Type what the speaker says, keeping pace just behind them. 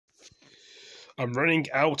I'm running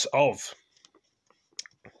out of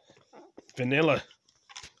vanilla.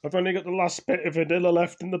 I've only got the last bit of vanilla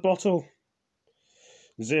left in the bottle.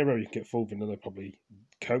 0, you get full vanilla, probably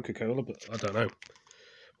Coca-Cola, but I don't know.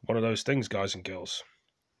 One of those things, guys and girls.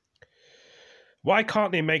 Why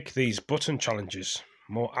can't they make these button challenges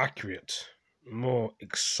more accurate, more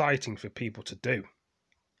exciting for people to do?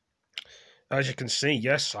 As you can see,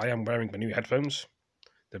 yes, I am wearing the new headphones.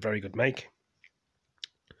 They're very good make.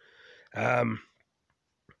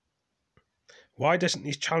 Why doesn't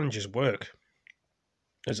these challenges work?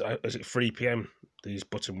 Is it 3 PM these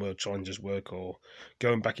button word challenges work, or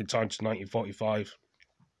going back in time to 1945,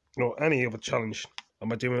 or any other challenge?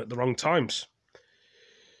 Am I doing it at the wrong times?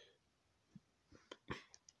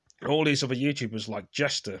 All these other YouTubers like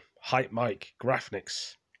Jester, Hype Mike,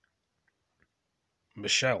 Graphnix,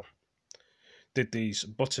 Michelle did these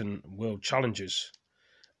button world challenges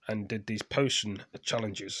and did these potion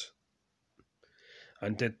challenges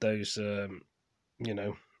and did those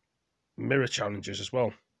mirror challenges as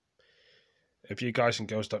well. If you guys and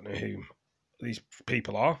girls don't know who these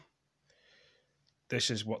people are,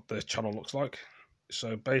 this is what the channel looks like.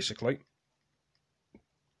 So basically,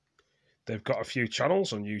 they've got a few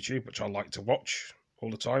channels on YouTube which I like to watch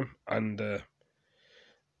all the time, and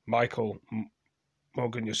Michael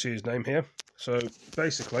Morgan, you'll see his name here. So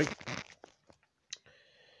basically,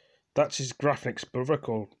 that's his Graphnix brother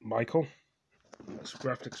called Michael. That's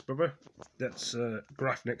Graphnix brother. That's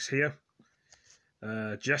Graphnix here.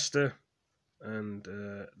 Jester, and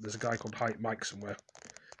there's a guy called Hype Mike somewhere.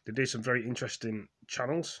 They do some very interesting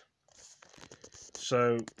channels.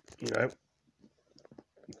 So,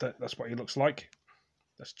 that's what he looks like.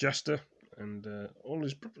 That's Jester and all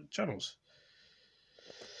his channels.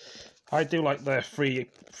 I do like their 3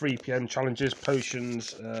 PM challenges,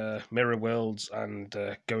 potions, mirror worlds, and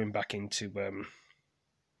going back into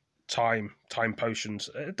time potions.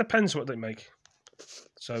 It depends what they make.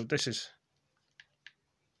 So this is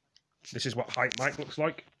what Hype Mike looks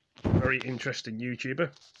like. Very interesting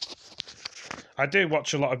YouTuber. I do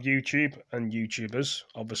watch a lot of YouTube and YouTubers,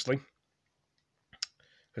 obviously,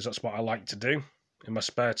 because that's what I like to do in my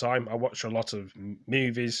spare time. I watch a lot of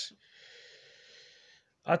movies.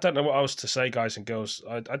 I don't know what else to say, guys and girls.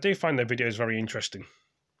 I do find their videos very interesting,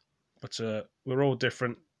 but we're all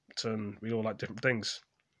different and we all like different things.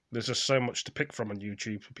 There's just so much to pick from on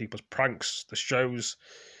YouTube for people's pranks, the shows.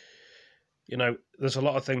 There's a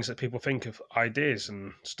lot of things that people think of, ideas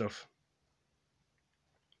and stuff.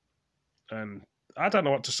 And I don't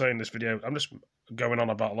know what to say in this video. I'm just going on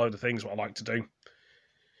about a load of things, what I like to do.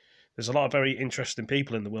 There's a lot of very interesting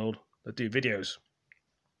people in the world that do videos.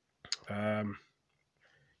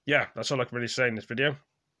 Yeah, that's all I can really say in this video.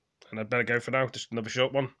 And I'd better go for now. Just another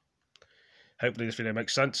short one. Hopefully this video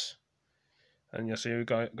makes sense. And you'll see you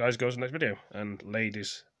guys goes in the next video. And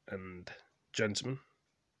ladies and gentlemen,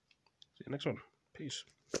 see you next one. Peace.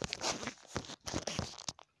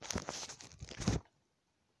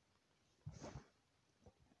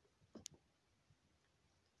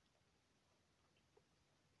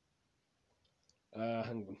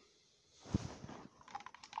 Hang on.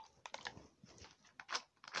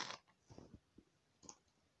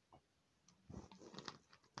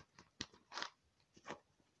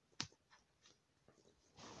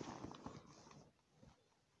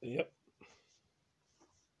 Yep.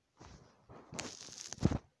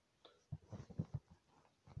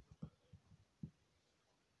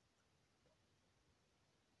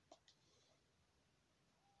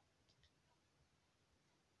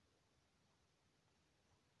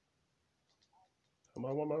 Come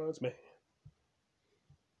on, one more, it's me.